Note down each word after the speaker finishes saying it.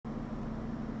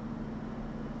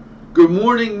Good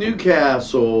morning,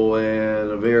 Newcastle,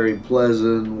 and a very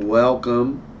pleasant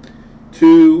welcome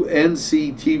to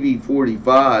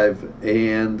NCTV45.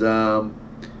 And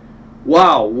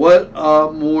wow, what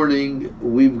a morning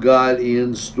we've got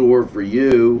in store for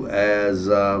you as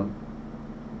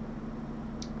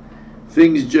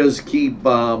things just keep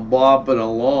bopping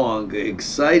along.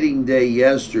 Exciting day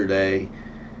yesterday,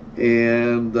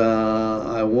 and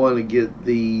I want to get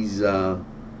these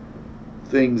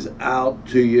things out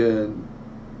to you and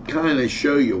kind of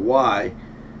show you why,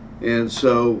 and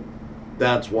so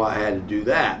that's why I had to do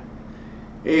that.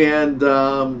 And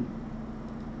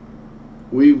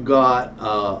we've got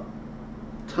a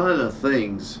ton of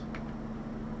things,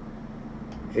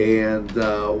 and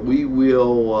we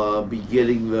will be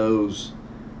getting those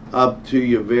up to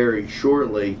you very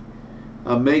shortly.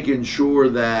 I'm making sure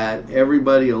that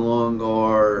everybody along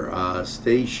our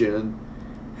station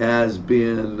has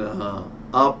been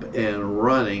up and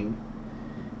running,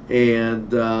 and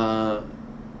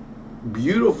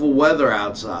beautiful weather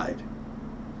outside.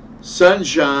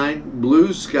 Sunshine,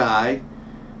 blue sky,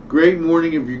 great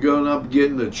morning if you're going up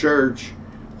getting to church.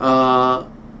 A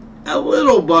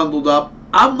little bundled up.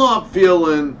 I'm not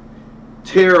feeling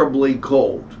terribly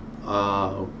cold,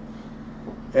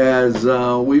 as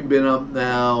we've been up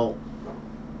now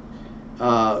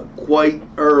quite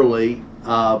early,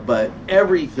 but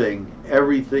everything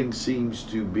seems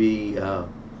to be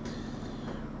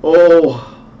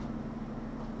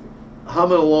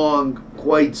humming along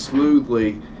quite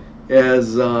smoothly,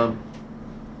 as I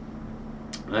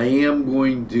am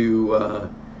going to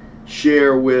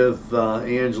share with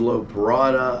Angelo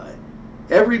Perrotta.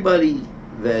 Everybody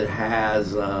that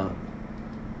has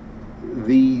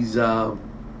these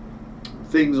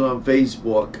things on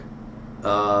Facebook,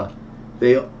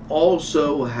 they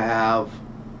also have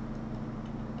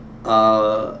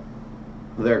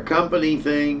their company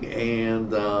thing,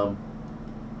 and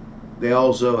they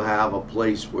also have a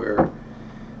place where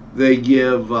they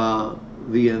give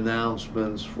the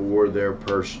announcements for their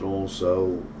personal.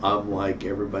 So I'm like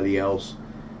everybody else,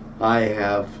 I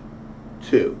have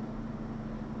two,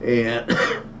 and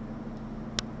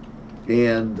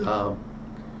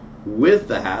with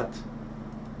that,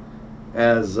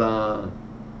 as I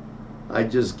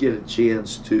just get a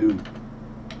chance to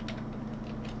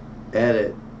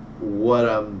edit what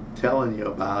I'm telling you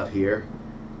about here.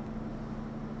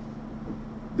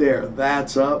 There,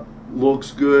 that's up,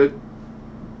 looks good,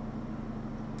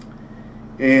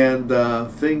 and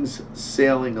things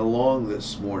sailing along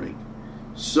this morning.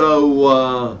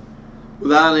 So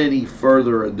without any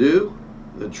further ado,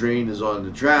 the train is on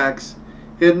the tracks,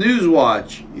 and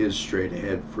Newswatch is straight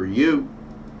ahead for you.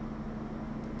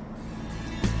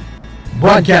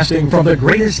 Broadcasting from the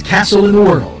greatest castle in the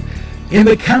world, in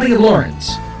the county of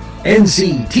Lawrence,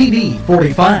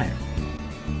 NCTV45.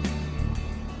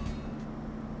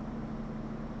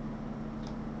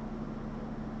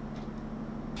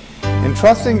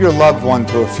 Entrusting your loved one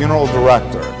to a funeral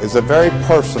director is a very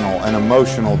personal and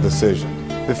emotional decision.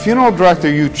 The funeral director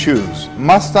you choose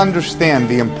must understand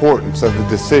the importance of the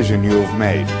decision you have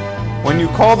made. When you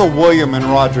call the William and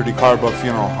Roger DeCarbo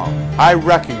Funeral Home, I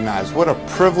recognize what a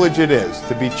privilege it is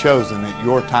to be chosen at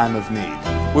your time of need.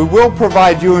 We will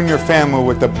provide you and your family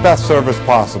with the best service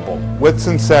possible, with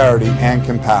sincerity and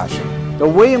compassion. The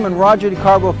William and Roger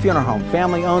DeCarbo Funeral Home,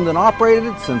 family owned and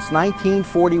operated since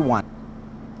 1941.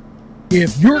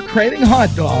 If you're craving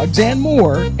hot dogs and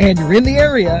more, and you're in the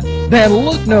area, then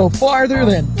look no farther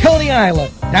than Coney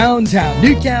Island, downtown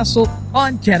Newcastle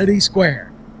on Kennedy Square.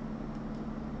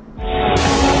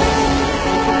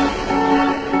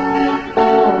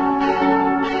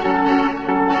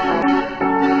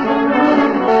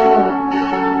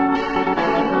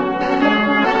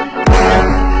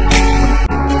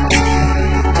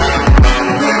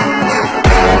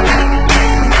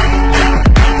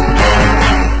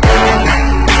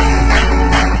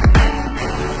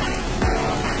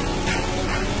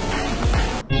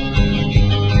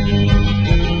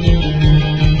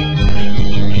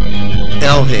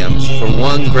 Hams for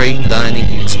one great dining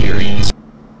experience.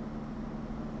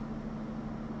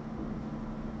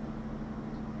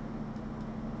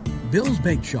 Bill's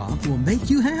Bake Shop will make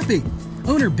you happy.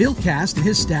 Owner Bill Cast and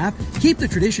his staff keep the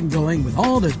tradition going with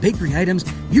all the bakery items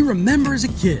you remember as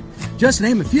a kid. Just to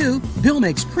name a few, Bill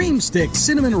makes cream sticks,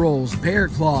 cinnamon rolls, bear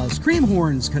claws, cream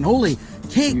horns, cannoli,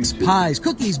 cakes, pies,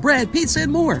 cookies, bread, pizza,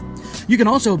 and more. You can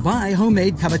also buy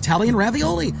homemade cavatelli and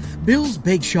ravioli. Bill's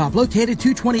Bake Shop, located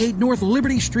 228 North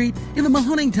Liberty Street in the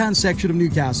Mahoningtown section of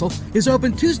Newcastle, is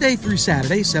open Tuesday through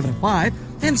Saturday, 7 to 5,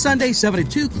 and Sunday 7 to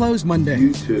 2, closed Monday.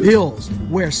 YouTube. Bill's,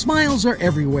 where smiles are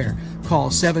everywhere. Call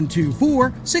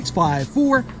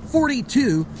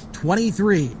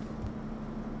 724-654-4223.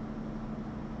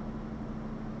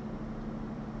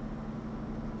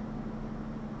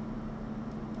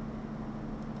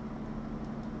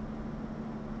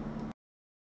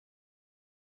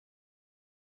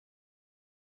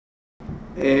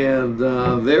 And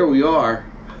there we are.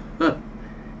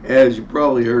 As you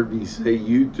probably heard me say,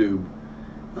 YouTube.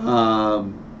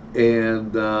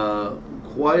 And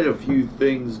quite a few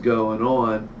things going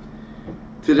on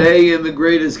today in the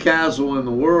greatest castle in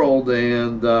the world,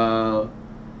 and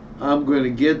I'm going to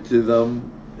get to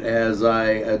them as I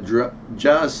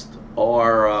adjust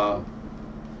our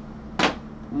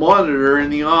monitor in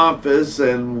the office.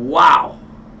 And wow,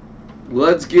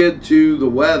 let's get to the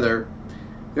weather.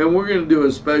 And we're going to do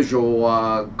a special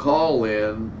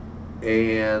call-in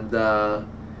and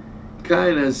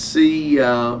kind of see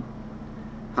how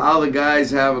the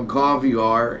guys having coffee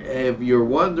are. If you're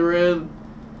wondering,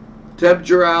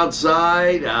 temperature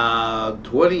outside,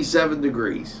 27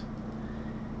 degrees.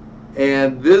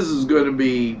 And this is going to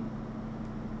be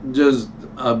just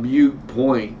a mute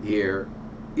point here.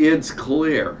 It's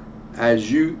clear.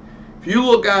 If you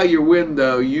look out your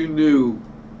window, you knew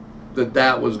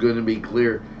that was going to be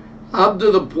clear. Up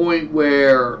to the point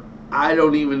where I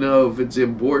don't even know if it's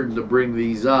important to bring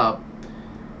these up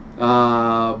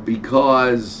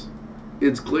because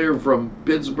it's clear from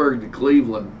Pittsburgh to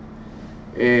Cleveland,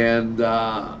 and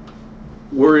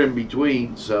we're in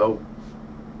between, so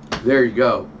there you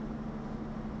go.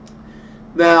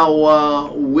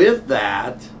 Now with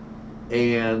that,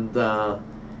 and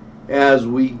as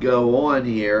we go on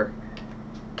here,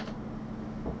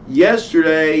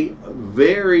 yesterday,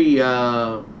 very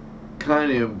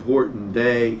kind of important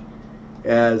day,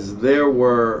 as there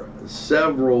were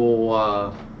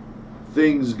several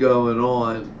things going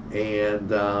on, and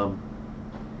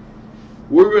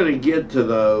we're going to get to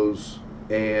those.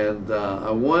 And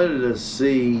I wanted to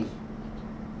see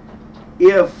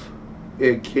if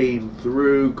it came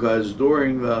through, because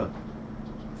during the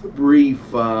brief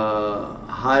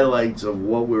highlights of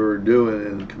what we were doing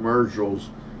in commercials,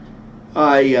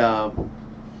 I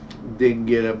didn't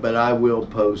get it, but I will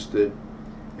post it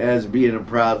as being a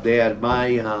proud dad.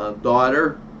 My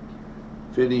daughter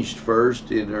finished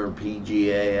first in her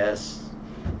PGAS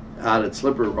out at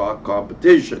Slippery Rock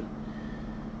competition.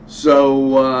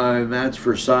 So, and that's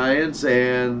for science,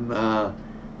 and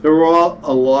there were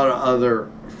a lot of other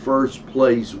first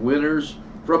place winners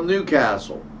from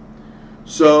Newcastle.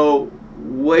 So,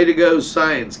 way to go,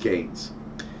 Science Canes.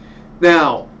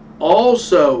 Now,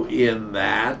 also in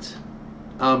that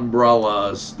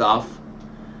umbrella stuff,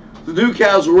 the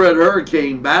Newcastle Red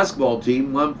Hurricane basketball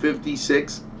team won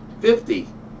 56-50.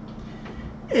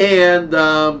 And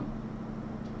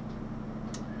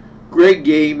great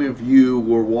game if you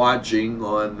were watching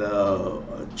on the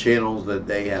channels that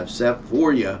they have set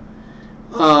for you.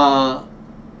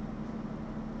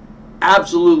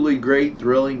 Absolutely great,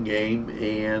 thrilling game.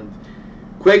 And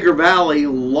Quaker Valley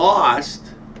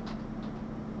lost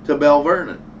to Bell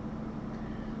Vernon.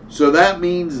 So that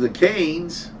means the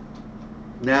Canes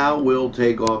now will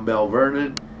take on Bell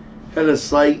Vernon at a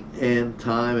site and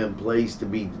time and place to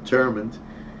be determined,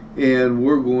 and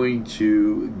we're going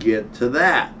to get to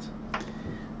that.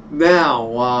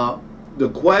 Now, the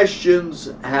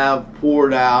questions have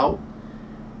poured out.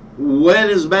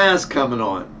 When is Mass coming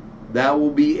on? That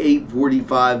will be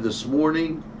 8:45 this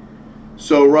morning.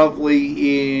 So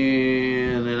roughly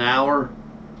in an hour,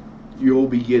 you'll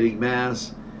be getting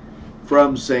Mass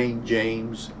from St.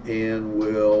 James, and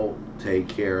we'll take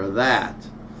care of that.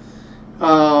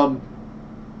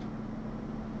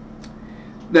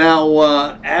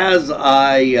 Now, as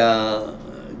I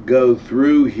go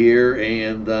through here,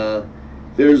 and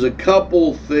there's a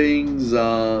couple things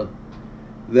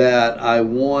that I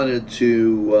wanted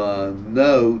to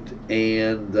note,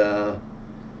 and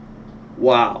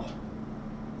wow,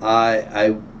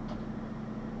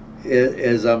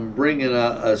 as I'm bringing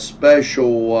a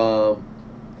special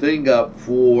thing up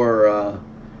for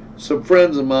some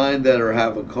friends of mine that are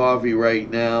having coffee right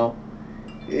now,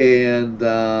 and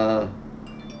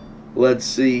let's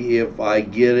see if I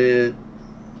get it,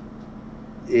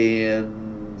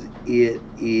 and it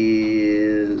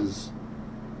is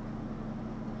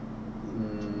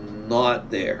not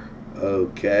there.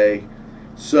 Okay,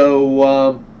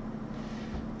 so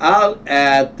out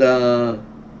at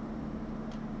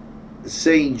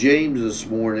St. James this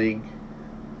morning,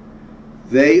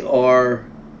 they are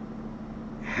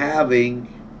having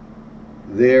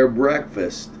their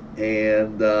breakfast,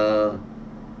 and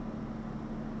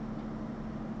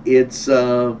it's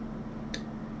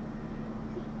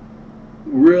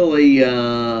really,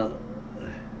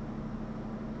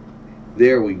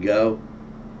 there we go.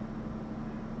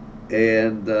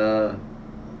 And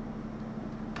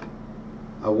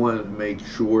I wanted to make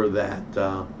sure that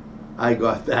I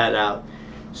got that out.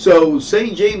 So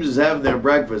St. James is having their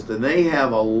breakfast, and they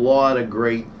have a lot of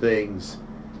great things.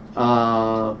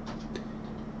 I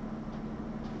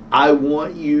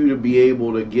want you to be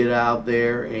able to get out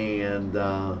there and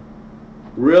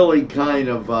really kind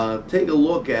of take a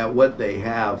look at what they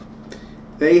have.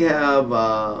 They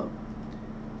have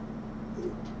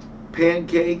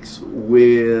pancakes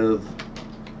with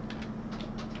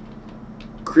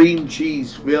cream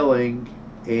cheese filling,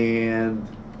 and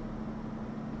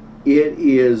it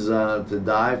is to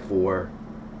die for.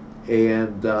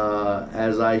 And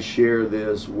as I share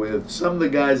this with some of the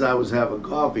guys I was having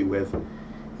coffee with,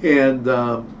 and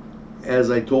as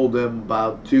I told them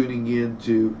about tuning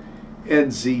into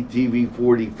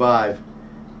NCTV45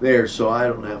 there, so I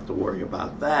don't have to worry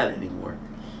about that anymore.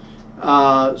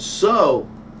 So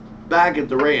back at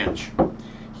the ranch,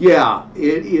 yeah,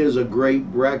 it is a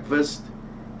great breakfast,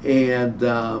 and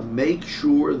make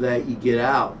sure that you get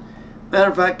out. Matter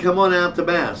of fact, come on out to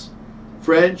Mass.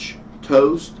 French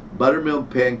toast, buttermilk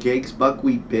pancakes,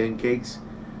 buckwheat pancakes,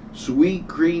 sweet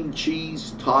cream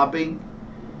cheese topping,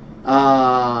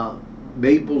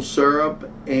 maple syrup,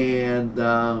 and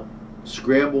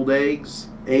scrambled eggs,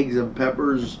 eggs and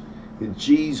peppers and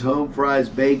cheese, home fries,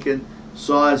 bacon,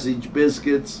 sausage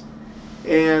biscuits,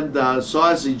 and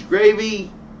sausage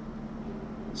gravy,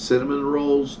 cinnamon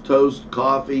rolls, toast,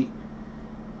 coffee.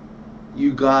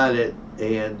 You got it.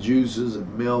 And juices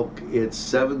and milk. It's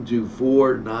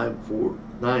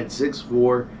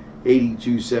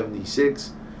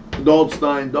 724-964-8276. Adults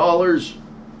 $9,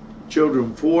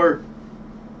 children $4.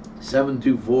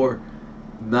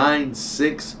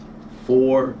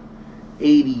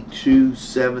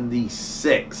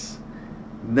 724-964-8276.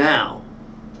 Now,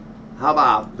 how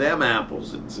about them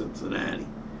apples in Cincinnati?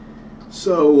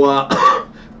 So,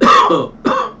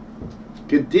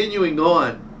 continuing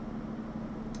on.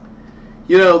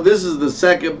 You know, this is the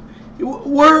second.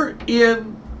 We're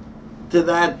in to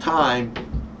that time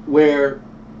where,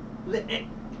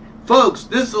 folks,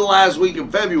 this is the last week of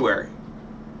February.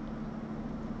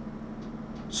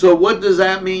 So what does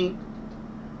that mean?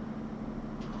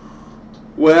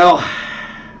 Well,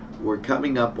 we're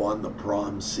coming up on the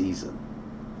prom season.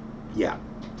 Yeah,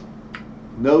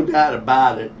 no doubt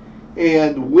about it.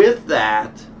 And with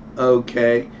that,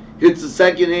 okay, it's the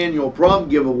second annual prom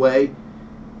giveaway.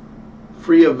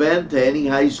 Free event to any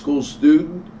high school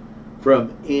student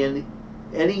from any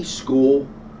school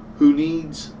who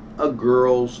needs a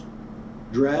girl's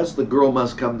dress. The girl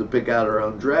must come to pick out her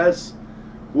own dress.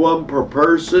 One per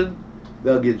person.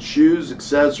 They'll get shoes,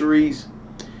 accessories.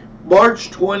 March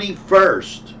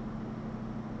 21st,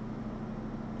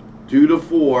 2 to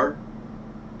 4.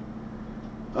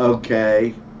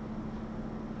 Okay.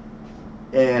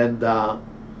 And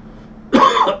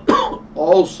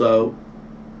also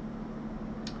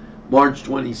March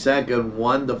 22nd,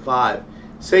 1 to 5.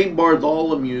 St.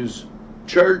 Bartholomew's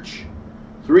Church,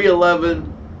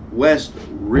 311 West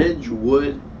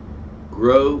Ridgewood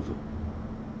Grove,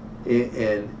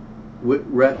 and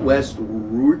West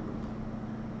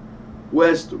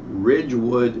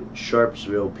Ridgewood,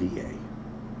 Sharpsville, PA.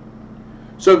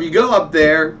 So if you go up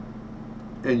there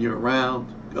and you're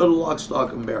around, go to Lock,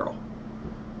 Stock, and Barrel.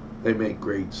 They make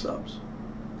great subs.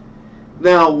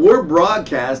 Now, we're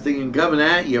broadcasting and coming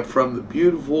at you from the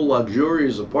beautiful,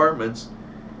 luxurious apartments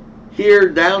here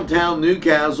downtown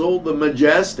Newcastle, the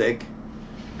Majestic.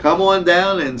 Come on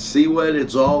down and see what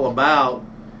it's all about.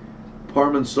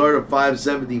 Apartments start at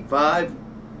 $575.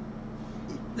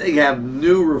 They have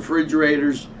new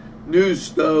refrigerators, new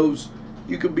stoves.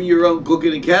 You can be your own cook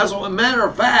in the castle. As a matter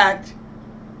of fact,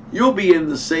 you'll be in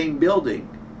the same building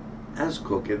as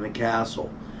Cook in the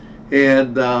Castle.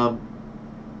 And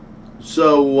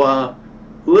so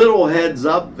little heads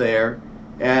up there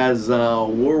as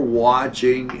we're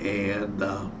watching and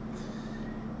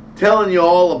telling you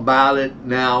all about it.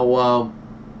 Now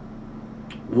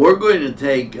we're going to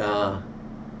take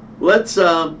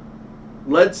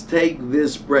let's take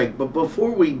this break, but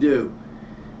before we do,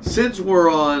 since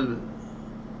we're on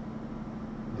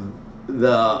the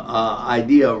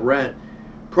idea of rent,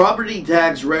 property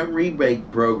tax rent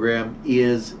rebate program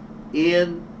is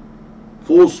in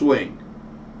full swing.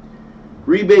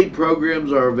 Rebate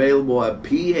programs are available at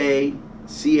pacast.com.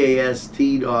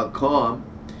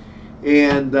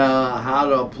 And how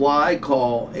to apply,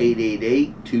 call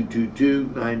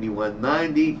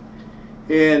 888-222-9190.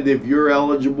 And if you're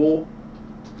eligible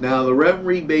Now, the rent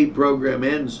rebate program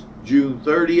ends June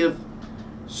 30th,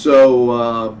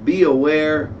 so be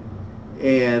aware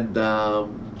and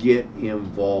get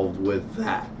involved with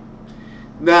that.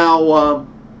 Now,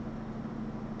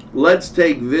 let's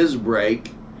take this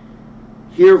break,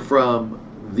 hear from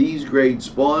these great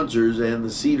sponsors and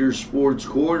the Cedar Sports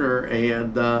Corner,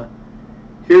 and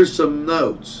here's some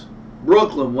notes.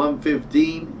 Brooklyn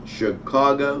 115,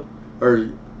 Chicago,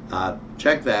 or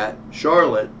check that,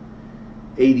 Charlotte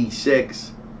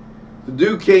 86. The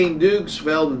Duquesne Dukes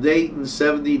fell to Dayton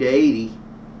 70-80.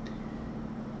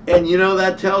 And you know,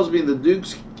 that tells me the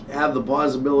Dukes have the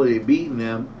possibility of beating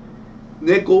them.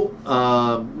 Nickel,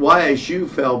 YSU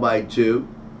fell by 2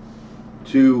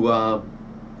 to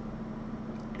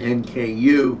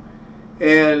NKU.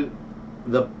 And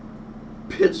the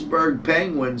Pittsburgh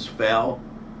Penguins fell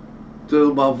to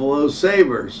the Buffalo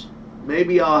Sabres.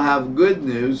 Maybe I'll have good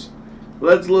news.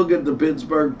 Let's look at the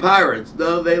Pittsburgh Pirates.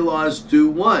 No, they lost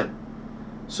 2-1.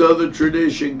 So the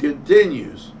tradition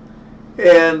continues.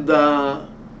 And the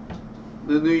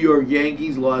New York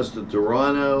Yankees lost to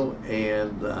Toronto,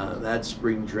 and that's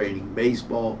spring training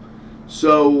baseball.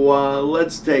 So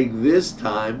let's take this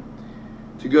time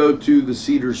to go to the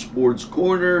Cedar Sports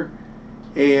Corner.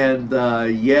 And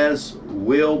yes,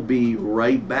 we'll be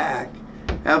right back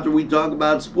after we talk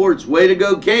about sports. Way to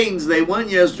go, Canes. They won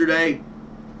yesterday.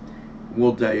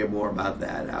 We'll tell you more about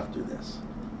that after this.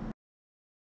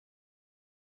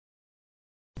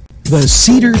 The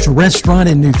Cedars Restaurant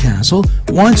in Newcastle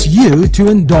wants you to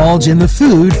indulge in the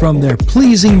food from their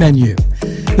pleasing menu.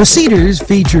 The Cedars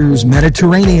features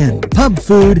Mediterranean, pub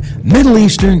food, Middle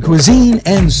Eastern cuisine,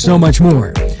 and so much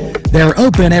more. They're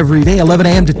open every day, 11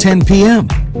 a.m. to 10 p.m.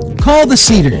 Call the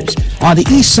Cedars on the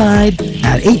east side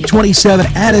at 827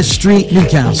 Addis Street,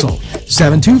 Newcastle.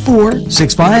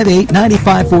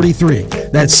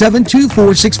 724-658-9543. That's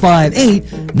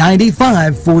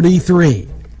 724-658-9543.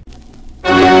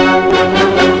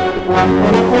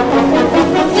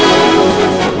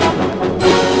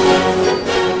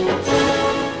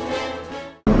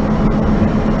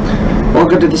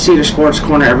 Welcome to the Cedar Sports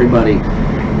Corner, everybody.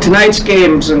 Tonight's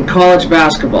games in college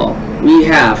basketball, we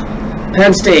have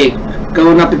Penn State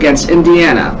going up against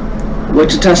Indiana,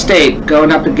 Wichita State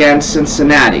going up against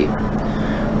Cincinnati,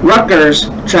 Rutgers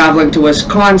traveling to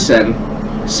Wisconsin,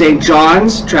 St.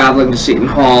 John's traveling to Seton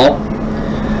Hall,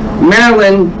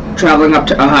 Maryland traveling up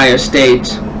to Ohio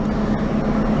State,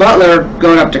 Butler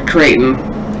going up to Creighton,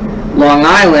 Long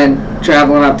Island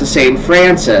traveling up to St.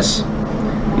 Francis,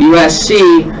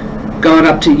 USC going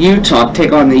up to Utah to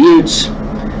take on the Utes,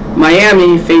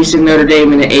 Miami facing Notre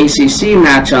Dame in the ACC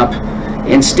matchup,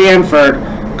 and Stanford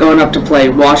going up to play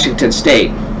Washington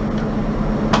State.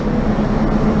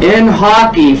 In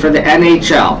hockey for the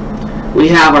NHL, we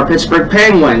have our Pittsburgh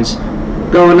Penguins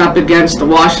going up against the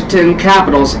Washington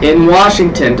Capitals in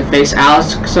Washington to face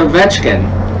Alex Ovechkin.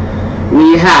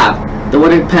 We have the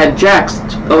Winnipeg Jets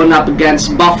going up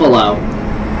against Buffalo,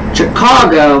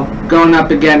 Chicago going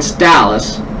up against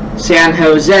Dallas, San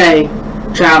Jose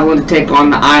traveling to take on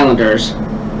the Islanders,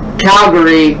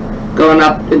 Calgary going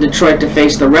up in Detroit to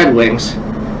face the Red Wings,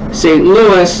 St.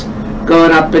 Louis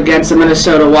going up against the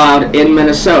Minnesota Wild in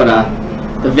Minnesota,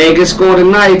 the Vegas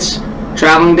Golden Knights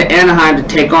traveling to Anaheim to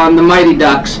take on the Mighty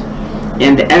Ducks,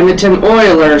 and the Edmonton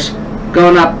Oilers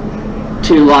going up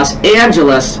to Los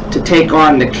Angeles to take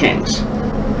on the Kings.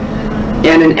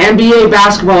 And in NBA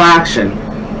basketball action,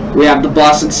 we have the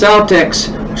Boston Celtics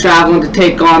traveling to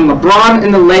take on LeBron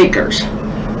and the Lakers,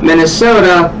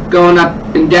 Minnesota going up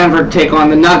in Denver to take on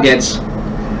the Nuggets,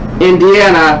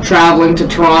 Indiana traveling to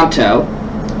Toronto,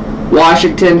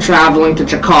 Washington traveling to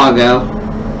Chicago,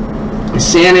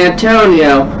 San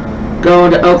Antonio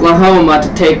going to Oklahoma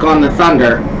to take on the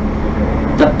Thunder,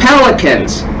 the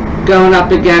Pelicans going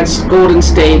up against Golden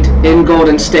State in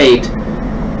Golden State,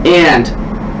 and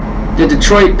the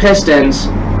Detroit Pistons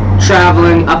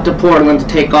traveling up to Portland to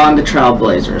take on the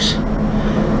Trailblazers.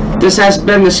 This has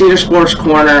been the Cedar Sports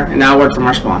Corner, and now a word from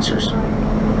our sponsors.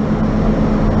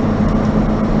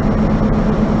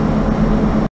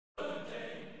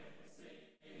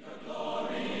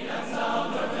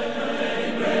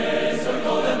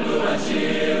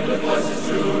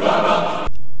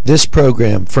 This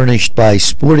program furnished by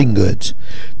Sporting Goods,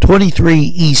 23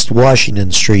 East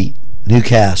Washington Street,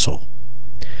 Newcastle.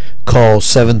 Call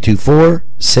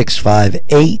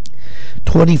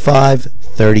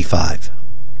 724-658-2535.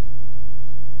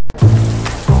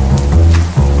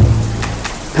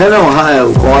 Penn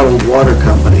Ohio Bottled Water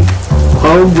Company.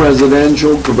 Home,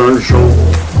 residential, commercial,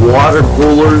 water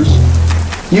coolers.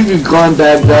 You can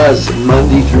contact us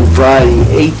Monday through Friday,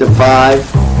 8 to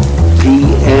 5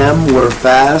 p.m. We're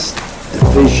fast and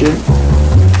efficient,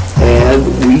 and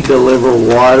we deliver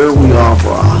water. We offer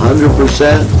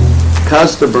 100%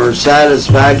 customer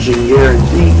satisfaction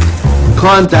guarantee.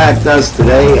 Contact us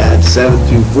today at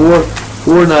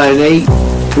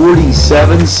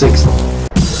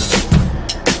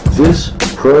 724-498-4760. This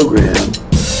program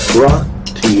brought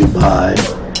to you by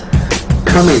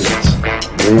Cummings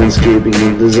Landscaping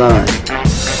and Design.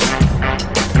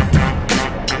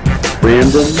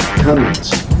 Brandon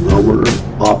Cummings, owner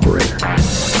operator.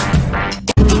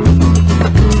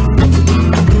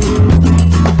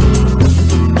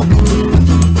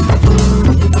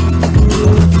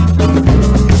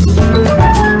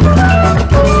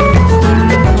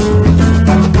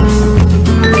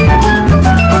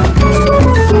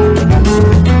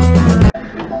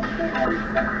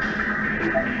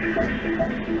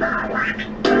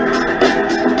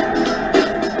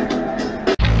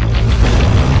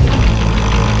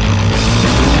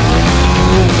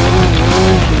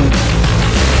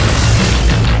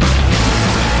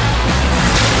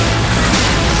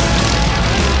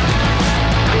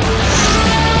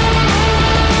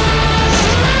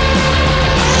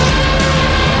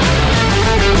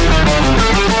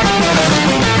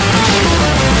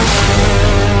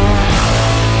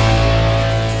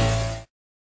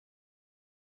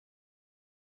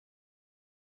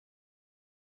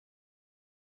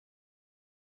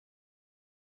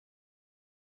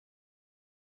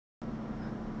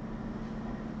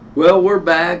 Well, we're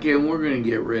back, and we're going to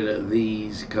get rid of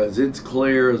these because it's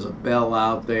clear as a bell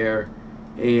out there,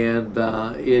 and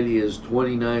it is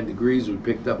 29 degrees. We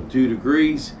picked up 2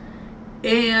 degrees,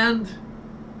 and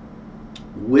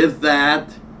with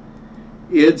that,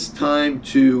 it's time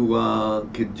to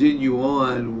continue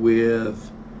on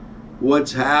with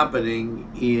what's happening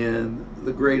in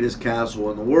the greatest castle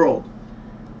in the world.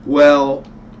 Well,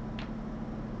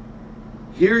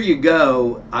 here you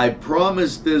go. I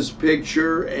promised this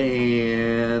picture,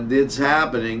 and it's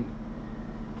happening.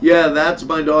 Yeah, that's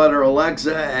my daughter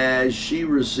Alexa as she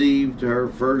received her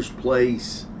first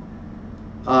place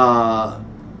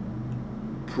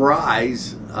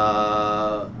prize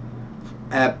at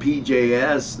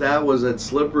PJS. That was at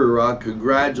Slippery Rock.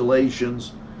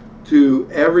 Congratulations to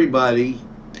everybody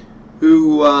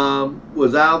who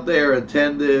was out there,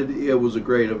 attended. It was a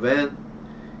great event.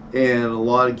 And a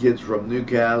lot of kids from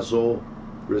Newcastle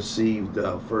received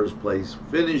first place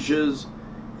finishes,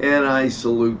 and I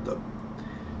salute them.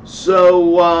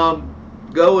 So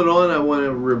going on, I want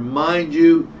to remind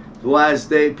you the last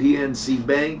day at PNC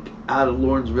Bank out at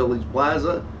Lawrence Village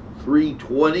Plaza,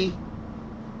 320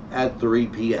 at 3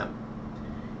 p.m.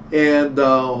 And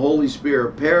Holy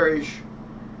Spirit Parish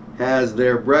has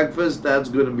their breakfast. That's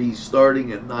going to be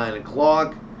starting at 9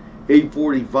 o'clock.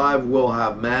 8:45 we'll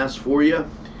have Mass for you.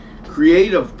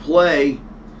 Creative Play,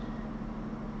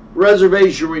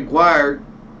 reservation required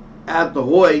at the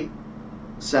Hoyt,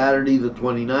 Saturday the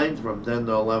 29th from 10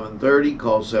 to 11:30.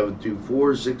 Call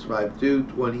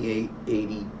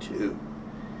 724-652-2882.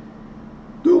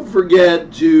 Don't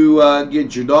forget to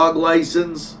get your dog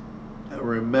license.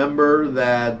 Remember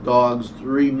that dogs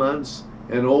 3 months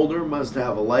and older must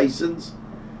have a license.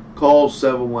 Call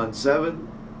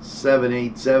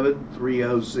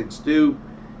 717-787-3062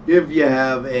 if you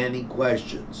have any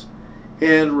questions.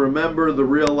 And remember the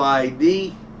real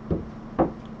ID,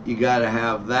 you got to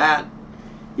have that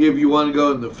if you want to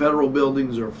go in the federal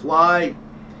buildings or fly.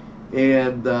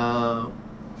 And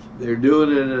they're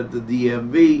doing it at the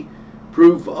DMV.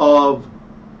 Proof of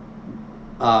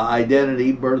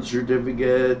identity, birth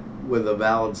certificate with a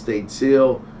valid state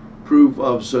seal, proof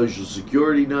of social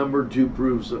security number, 2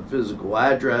 proofs of physical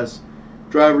address,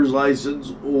 driver's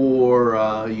license or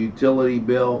utility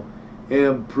bill,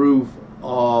 and proof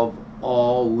of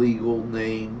all legal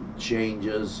name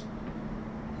changes.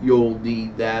 You'll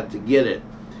need that to get it.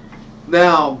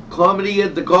 Now, Comedy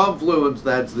at the Confluence,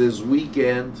 that's this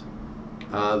weekend,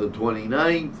 the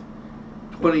 29th.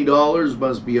 $20,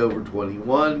 must be over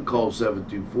 21. Call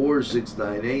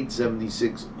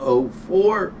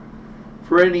 724-698-7604.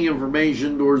 For any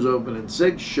information, doors open at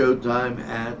 6, showtime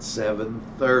at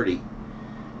 7:30.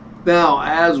 Now,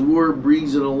 as we're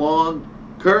breezing along,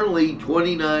 currently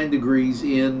 29 degrees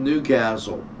in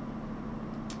Newcastle.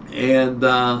 And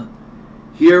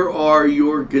here are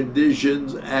your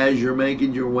conditions as you're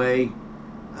making your way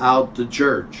out to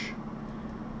church.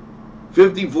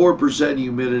 54%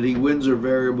 humidity, winds are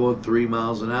variable at 3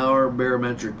 miles an hour,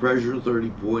 barometric pressure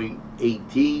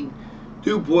 30.18,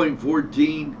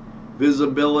 2.14,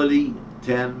 visibility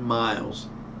 10 miles.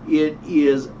 It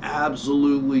is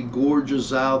absolutely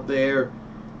gorgeous out there,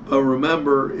 but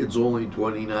remember, it's only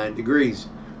 29 degrees.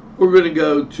 We're going to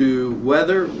go to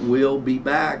weather. We'll be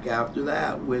back after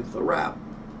that with a wrap.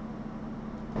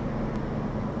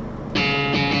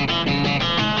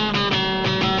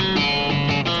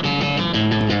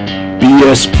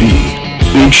 BSB.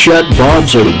 Big Shot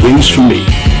Bobs are the wings for me.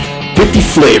 50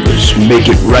 flavors, make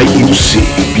it right, you see.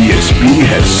 BSB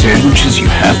has sandwiches you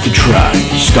have to try.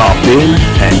 Stop in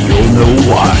and you'll know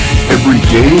why. Every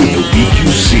day of the week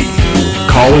you see.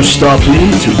 Call or stop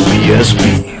in to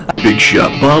BSB. Big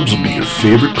Shot Bobs will be your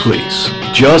favorite place,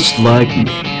 just like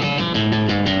me.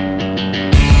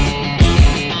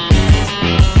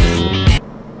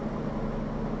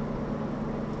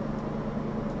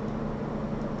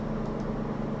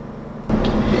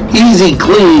 Easy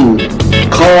Clean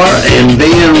Car and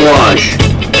Van Wash,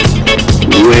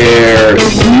 where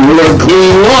your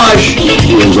clean wash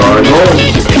is our goal.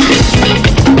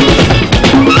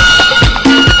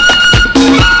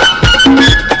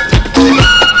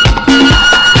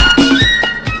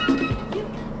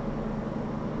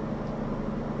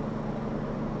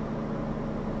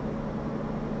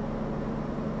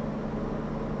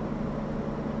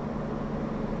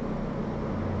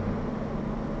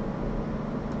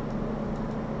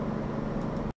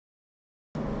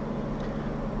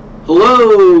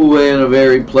 Hello and a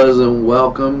very pleasant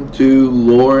welcome to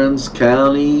Lawrence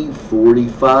County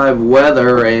 45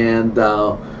 weather. And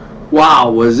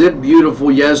wow, was it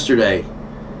beautiful yesterday.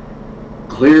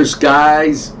 Clear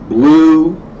skies,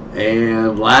 blue,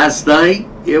 and last night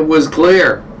it was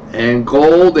clear and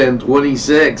cold and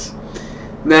 26.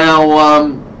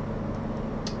 Now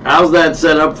how's that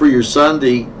set up for your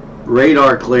Sunday?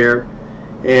 Radar clear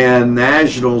and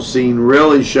national scene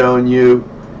really showing you.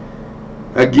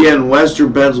 Again,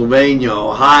 Western Pennsylvania,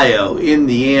 Ohio,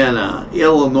 Indiana,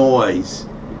 Illinois,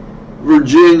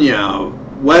 Virginia,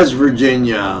 West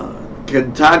Virginia,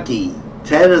 Kentucky,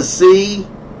 Tennessee,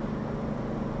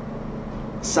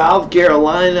 South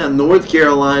Carolina, North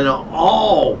Carolina,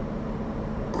 all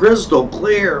crystal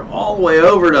clear all the way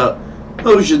over to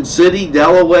Ocean City,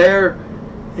 Delaware,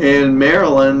 and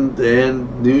Maryland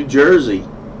and New Jersey.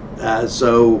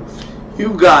 So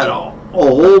you've got a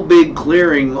whole big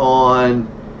clearing on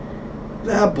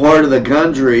that part of the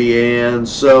country. And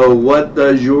so what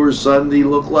does your Sunday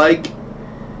look like?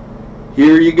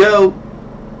 Here you go.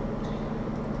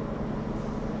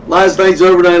 Last night's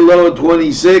overnight low at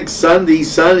 26. Sunday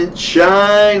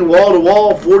sunshine, wall to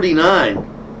wall 49.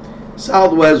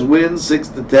 Southwest winds 6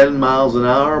 to 10 miles an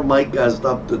hour, might gust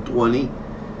up to 20,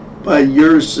 but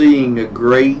you're seeing a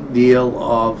great deal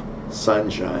of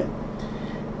sunshine.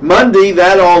 Monday,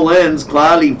 that all ends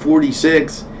cloudy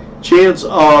 46, chance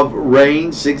of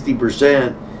rain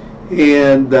 60%,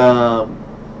 and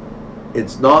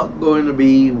it's not going to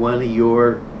be one of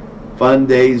your fun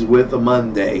days with a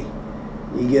Monday.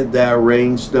 You get that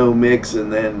rain snow mix,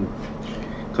 and then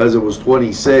because it was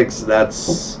 26,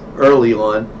 that's early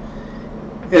on.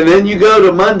 And then you go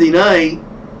to Monday night,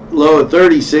 low at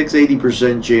 36,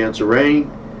 80% chance of rain.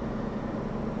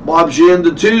 Pops you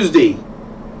into Tuesday.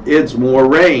 It's more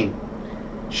rain.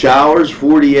 Showers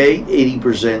 48,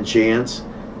 80% chance.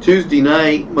 Tuesday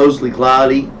night, mostly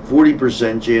cloudy,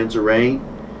 40% chance of rain,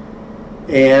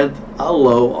 and a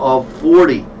low of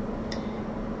 40.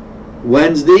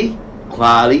 Wednesday,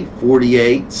 cloudy,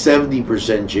 48,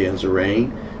 70% chance of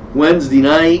rain. Wednesday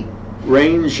night,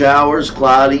 rain showers,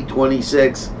 cloudy,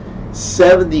 26,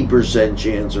 70%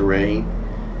 chance of rain.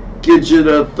 Gets you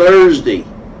to Thursday.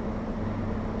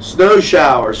 Snow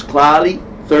showers, cloudy,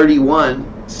 31,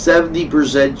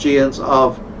 70% chance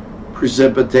of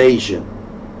precipitation.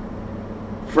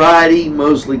 Friday,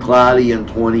 mostly cloudy and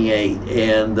 28.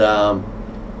 And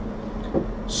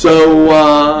so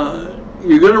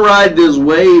you're going to ride this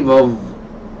wave of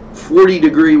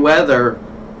 40-degree weather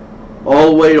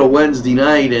all the way to Wednesday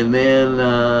night, and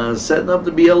then setting up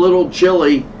to be a little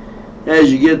chilly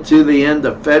as you get to the end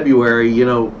of February, you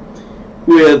know,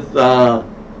 with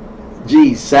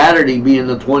Saturday being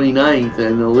the 29th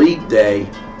and Elite Day.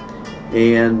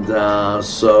 And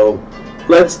so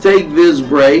let's take this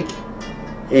break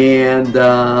and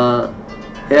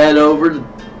head over to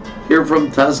hear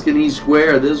from Tuscany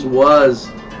Square. This was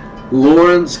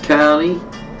Lawrence County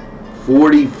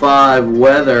 45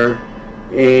 weather,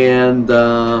 and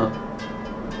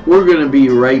we're going to be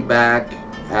right back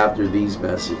after these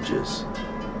messages.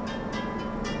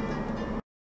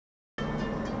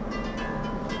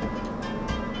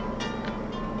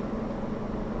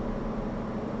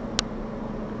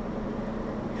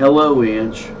 Hello,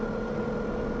 Ange.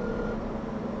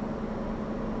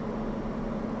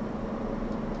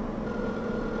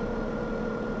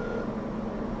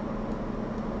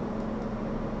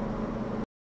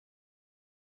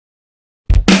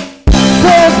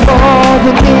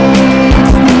 that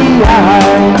meets the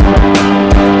eye.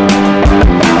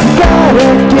 Gotta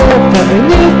give them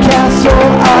Newcastle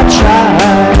a try.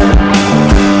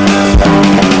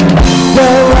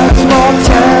 They're a small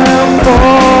town for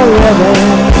living.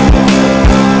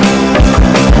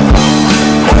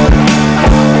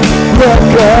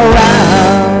 Look around.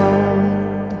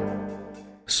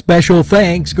 Special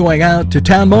thanks going out to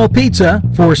Town Mall Pizza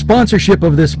for sponsorship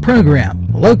of this program,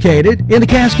 located in the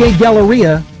Cascade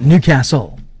Galleria,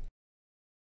 Newcastle.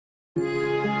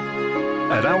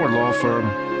 At our law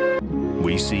firm,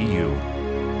 we see you.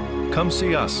 Come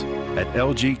see us at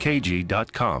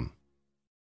lgkg.com.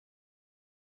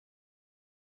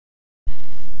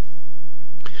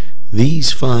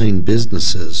 These fine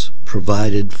businesses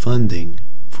provided funding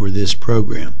for this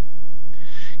program.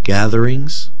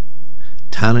 Gatherings,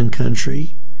 Town and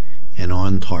Country, and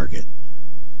On Target.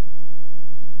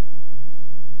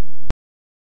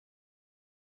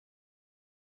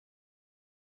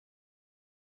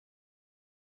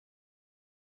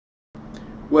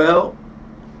 Well,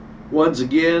 once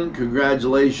again,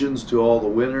 congratulations to all the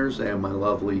winners and my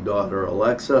lovely daughter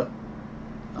Alexa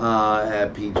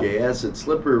at PJS at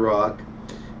Slippery Rock.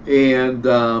 And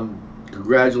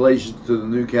congratulations to the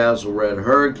Newcastle Red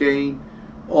Hurricane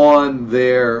on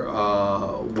their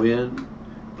win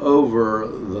over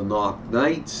the Knock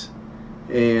Knights,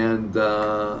 and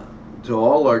to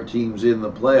all our teams in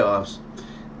the playoffs.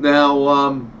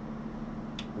 Now,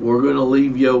 we're going to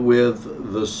leave you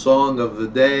with the song of the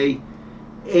day,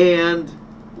 and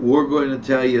we're going to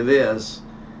tell you this,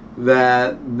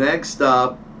 that next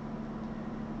up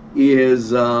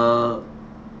is Mass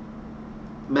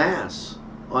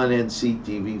on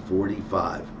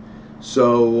NCTV45.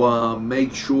 So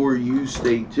make sure you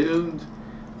stay tuned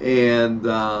and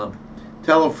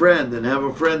tell a friend, and have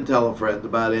a friend tell a friend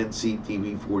about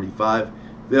NCTV45.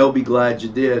 They'll be glad you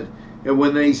did. And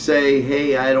when they say,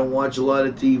 hey, I don't watch a lot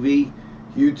of TV,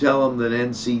 you tell them that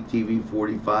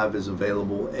NCTV45 is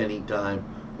available anytime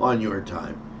on your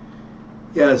time.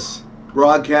 Yes,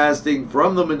 broadcasting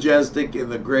from the Majestic in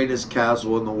the greatest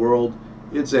castle in the world,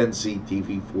 it's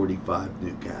NCTV45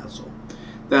 Newcastle.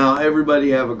 Now,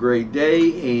 everybody have a great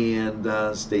day,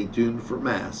 and stay tuned for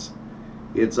Mass.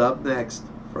 It's up next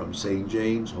from St.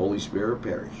 James Holy Spirit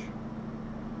Parish.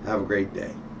 Have a great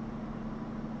day.